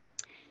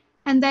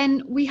 And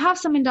then we have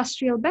some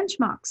industrial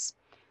benchmarks.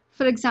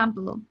 For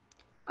example,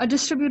 a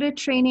distributed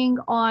training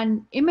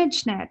on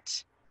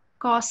ImageNet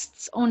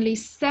costs only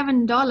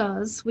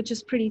 $7, which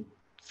is pretty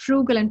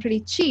frugal and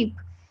pretty cheap.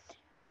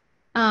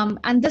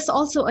 And this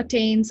also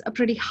attains a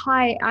pretty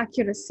high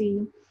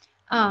accuracy.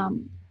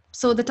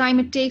 So the time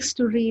it takes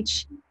to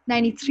reach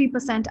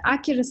 93%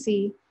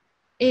 accuracy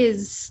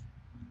is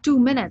 2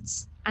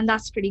 minutes, and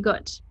that's pretty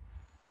good.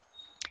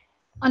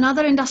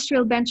 Another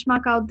industrial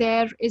benchmark out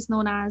there is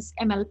known as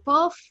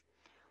MLPerf,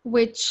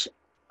 which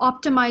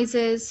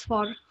optimizes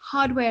for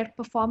hardware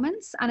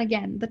performance. And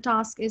again, the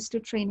task is to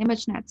train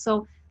ImageNet.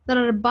 So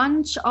there are a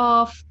bunch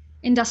of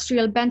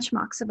industrial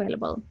benchmarks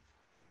available.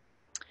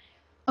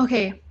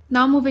 Okay,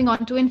 now moving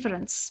on to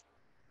inference.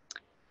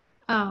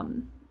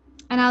 And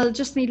I'll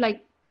just need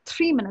like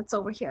 3 minutes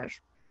over here.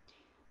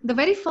 The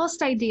very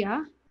first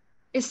idea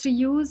is to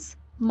use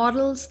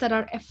models that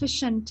are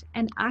efficient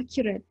and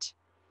accurate,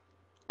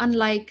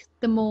 unlike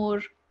the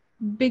more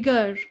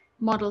bigger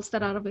models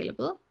that are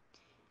available.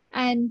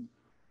 And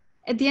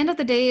at the end of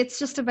the day, it's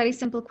just a very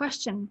simple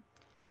question.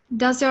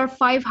 Does your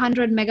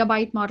 500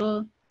 megabyte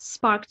model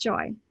spark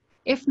joy?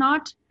 If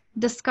not,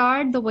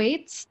 discard the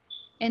weights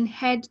and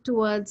head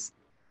towards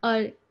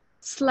a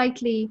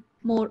slightly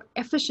more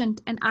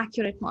efficient and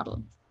accurate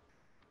model.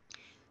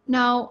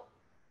 Now,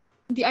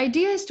 the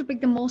idea is to pick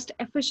the most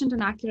efficient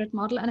and accurate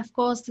model. And of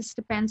course, this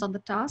depends on the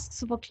task.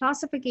 So for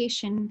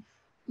classification,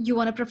 you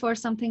want to prefer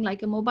something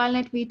like a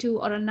MobileNet V2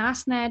 or a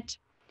NASNet.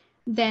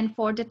 Then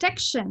for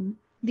detection,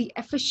 the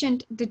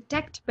efficient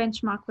detect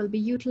benchmark will be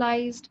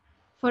utilized.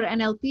 For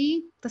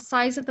NLP, the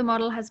size of the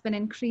model has been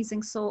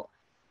increasing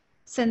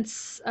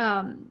since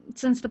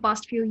the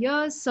past few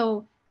years.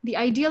 So the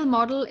ideal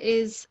model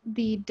is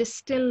the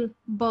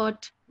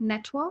Distill-Burt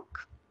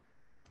network.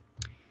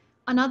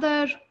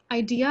 Another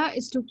idea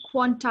is to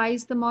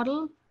quantize the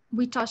model.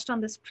 We touched on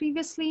this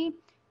previously.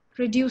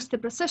 Reduce the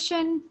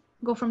precision,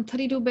 go from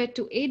 32-bit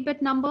to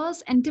 8-bit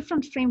numbers, and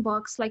different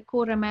frameworks like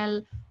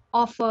CoreML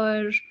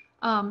offer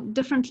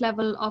different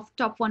level of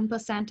top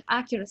 1%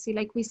 accuracy.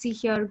 Like we see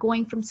here,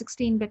 going from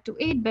 16-bit to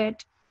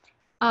 8-bit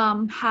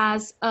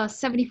has a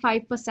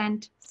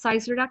 75%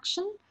 size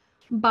reduction,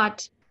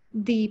 but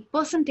the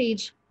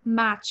percentage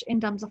match in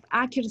terms of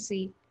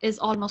accuracy is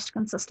almost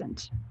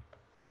consistent.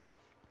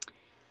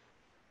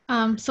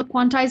 So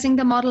quantizing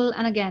the model,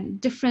 and again,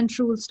 different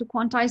rules to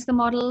quantize the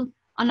model.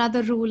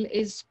 Another rule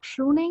is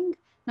pruning.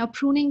 Now,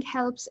 pruning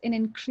helps in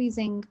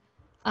increasing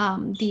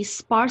the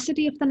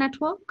sparsity of the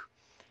network.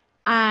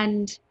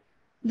 And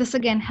this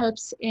again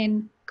helps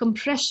in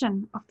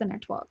compression of the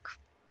network.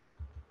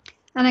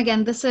 And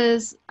again, this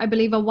is, I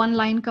believe, a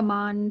one-line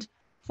command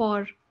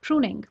for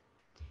pruning.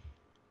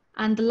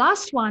 And the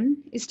last one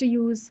is to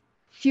use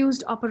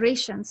fused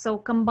operations. So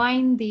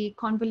combine the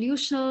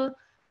convolutional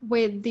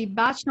with the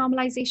batch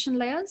normalization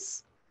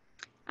layers.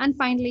 And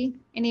finally,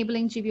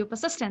 enabling GPU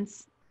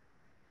persistence.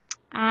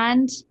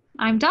 And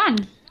I'm done.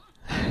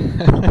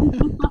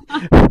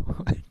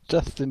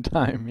 Just in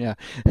time, yeah.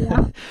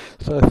 Yeah.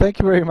 So thank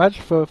you very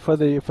much for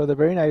the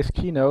very nice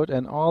keynote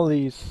and all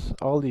these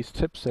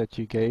tips that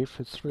you gave.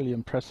 It's really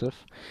impressive.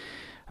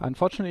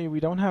 Unfortunately, we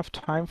don't have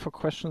time for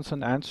questions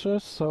and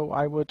answers, so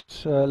I would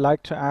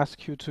like to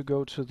ask you to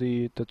go to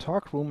the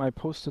talk room. I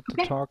posted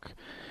the Okay. talk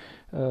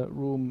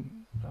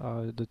room,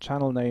 the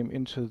channel name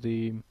into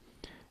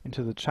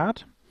the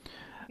chat,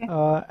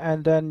 Okay.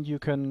 and then you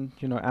can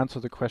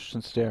answer the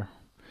questions there.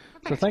 So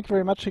Perfect. thank you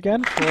very much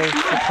again for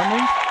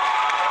coming.